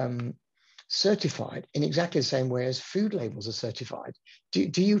certified in exactly the same way as food labels are certified. Do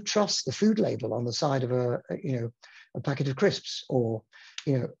you trust the food label on the side of a packet of crisps, or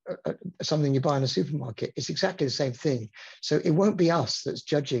something you buy in a supermarket? It's exactly the same thing. So it won't be us that's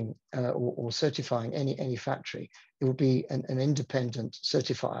judging or certifying any factory. It will be an independent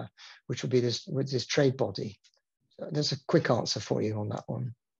certifier, which will be this trade body. So there's a quick answer for you on that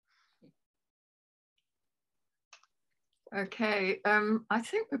one. Okay, I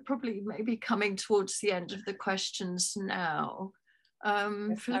think we're probably maybe coming towards the end of the questions now.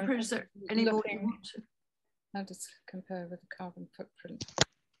 Philippa, is there any more you want to? How does it compare with the carbon footprint?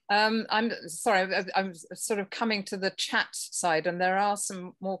 I'm sorry, I'm sort of coming to the chat side, and there are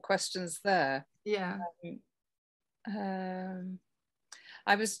some more questions there. Yeah.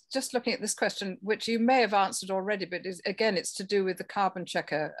 I was just looking at this question, which you may have answered already, but again, it's to do with the carbon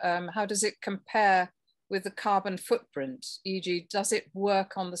checker. How does it compare with the carbon footprint? E.g., does it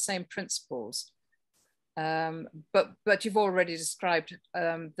work on the same principles? But you've already described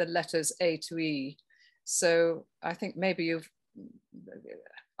the letters A to E. So I think maybe you've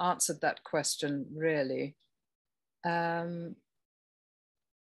answered that question, really.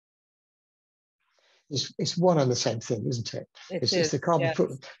 It's one and the same thing, isn't it? It's the carbon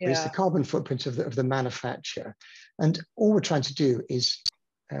footprint. Yeah. It's the carbon footprint of the manufacturer. And all we're trying to do is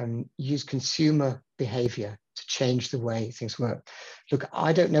use consumer behavior to change the way things work. Look,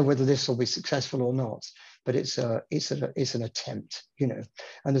 I don't know whether this will be successful or not, but it's an attempt, and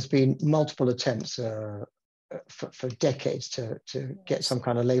there's been multiple attempts for decades to get some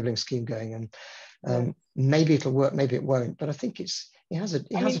kind of labeling scheme going, and maybe it'll work, maybe it won't, but I think it has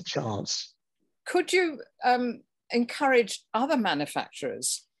a chance. Could you encourage other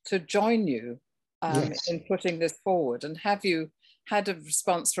manufacturers to join you yes. in putting this forward? And have you had a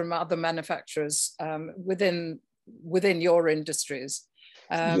response from other manufacturers within your industries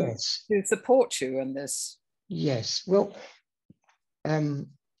yes. to support you in this? Yes. Well,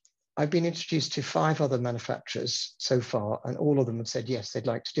 I've been introduced to 5 other manufacturers so far, and all of them have said yes, they'd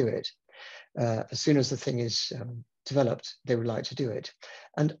like to do it. As soon as the thing is developed, they would like to do it.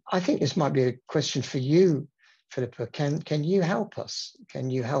 And I think this might be a question for you, Philippa. Can you help us? Can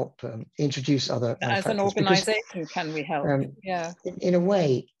you help introduce other as an organisation? Can we help? In a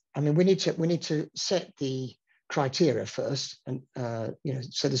way, I mean, we need to set the criteria first, and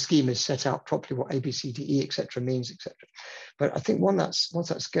so the scheme is set out properly what A, B, C, D, E, etc. means, etc. But I think once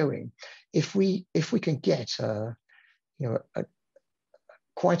that's going, if we can get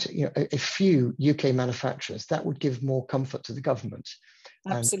quite a few UK manufacturers, that would give more comfort to the government.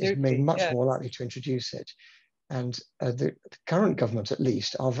 Absolutely, and is made much more likely to introduce it. And the current government, at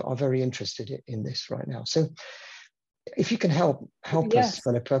least, are very interested in this right now. So if you can help us,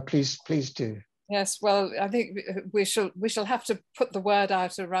 Philippa, please do. Yes, well, I think we shall have to put the word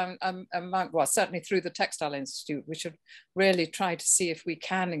out around, well, certainly through the Textile Institute. We should really try to see if we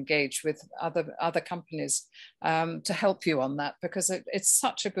can engage with other companies to help you on that, because it's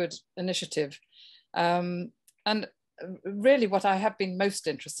such a good initiative. And really what I have been most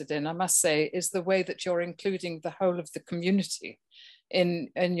interested in, I must say, is the way that you're including the whole of the community in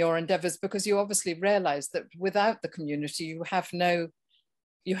your endeavours, because you obviously realise that without the community, you have no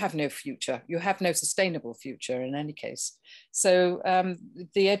future, you have no sustainable future in any case. So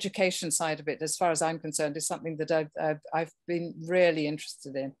the education side of it, as far as I'm concerned, is something that I've been really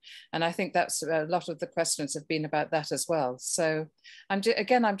interested in. And I think that's a lot of the questions have been about that as well. So I'm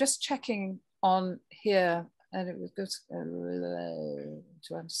just checking on here, and it was good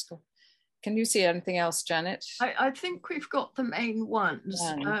to underscore. Can you see anything else, Janet? I think we've got the main ones,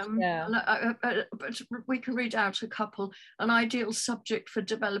 but we can read out a couple. An ideal subject for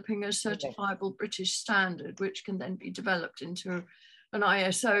developing a certifiable British standard, which can then be developed into an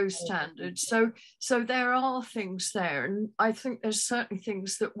ISO standard. So there are things there, and I think there's certainly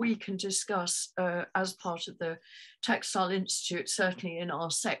things that we can discuss as part of the Textile Institute. Certainly in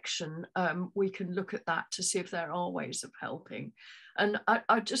our section, we can look at that to see if there are ways of helping. And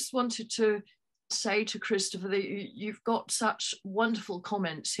I just wanted to say to Christopher that you've got such wonderful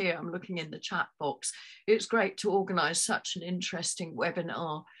comments here. I'm looking in the chat box. It's great to organise such an interesting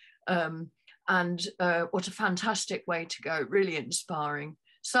webinar, and what a fantastic way to go, really inspiring.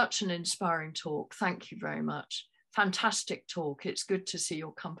 Such an inspiring talk. Thank you very much. Fantastic talk. It's good to see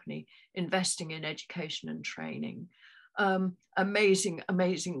your company investing in education and training. Amazing,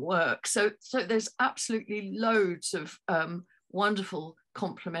 amazing work. So there's absolutely loads of wonderful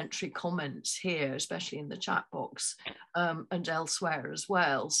complimentary comments here, especially in the chat box and elsewhere as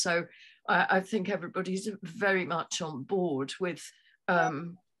well. So I think everybody's very much on board with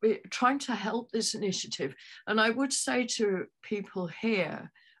trying to help this initiative. And I would say to people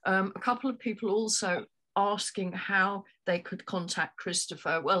here, a couple of people also asking how they could contact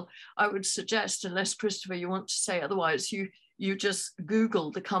Christopher. Well, I would suggest, unless Christopher, you want to say otherwise, you just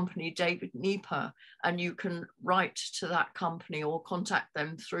Google the company David Nieper, and you can write to that company or contact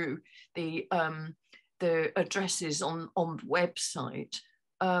them through the addresses on the website.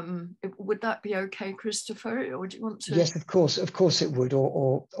 Would that be okay, Christopher, or do you want to? Yes, of course it would.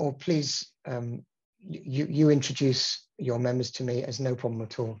 Or please, you introduce your members to me, as no problem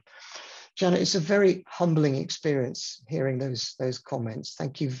at all. Janet, it's a very humbling experience hearing those comments.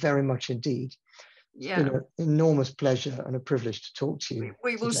 Thank you very much indeed. Yeah, it's been an enormous pleasure and a privilege to talk to you.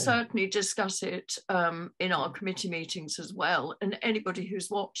 We will certainly discuss it in our committee meetings as well. And anybody who's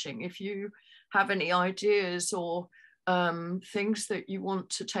watching, if you have any ideas or things that you want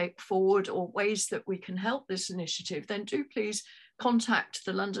to take forward or ways that we can help this initiative, then do please contact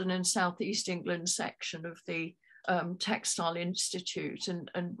the London and South East England section of the Textile Institute, and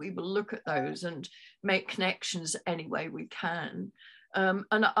we will look at those and make connections any way we can. And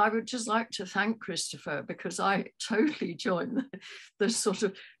I would just like to thank Christopher, because I totally join the sort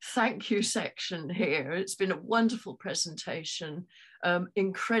of thank you section here. It's been a wonderful presentation,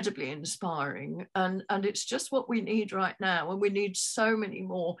 incredibly inspiring, and it's just what we need right now. And we need so many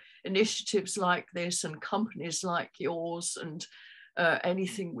more initiatives like this and companies like yours, and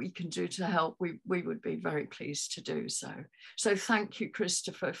anything we can do to help, we would be very pleased to do so. So thank you,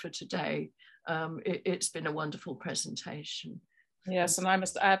 Christopher, for today. It's been a wonderful presentation. Yes, and I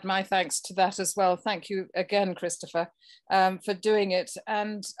must add my thanks to that as well. Thank you again, Christopher, for doing it.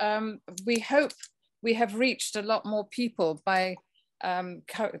 And we hope we have reached a lot more people by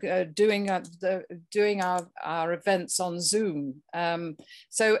doing our events on Zoom.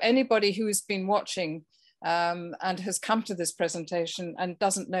 So anybody who's been watching and has come to this presentation and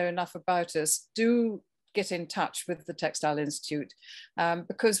doesn't know enough about us, do get in touch with the Textile Institute,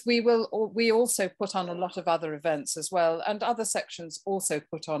 because we also put on a lot of other events as well, and other sections also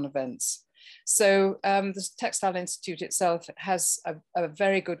put on events. So the Textile Institute itself has a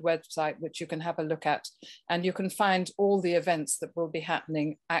very good website which you can have a look at, and you can find all the events that will be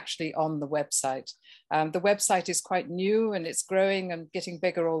happening actually on the website. The website is quite new and it's growing and getting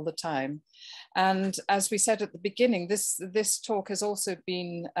bigger all the time. And as we said at the beginning, this talk has also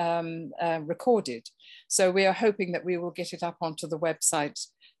been recorded. So we are hoping that we will get it up onto the website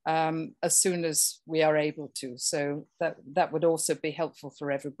as soon as we are able to. So that would also be helpful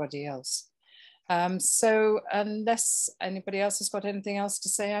for everybody else. So unless anybody else has got anything else to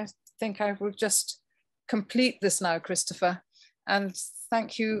say, I think I will just complete this now, Christopher. And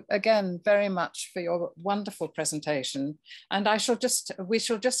thank you again very much for your wonderful presentation. And we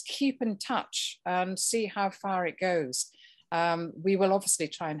shall just keep in touch and see how far it goes. We will obviously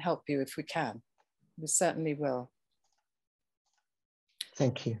try and help you if we can. We certainly will.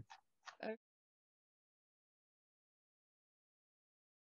 Thank you.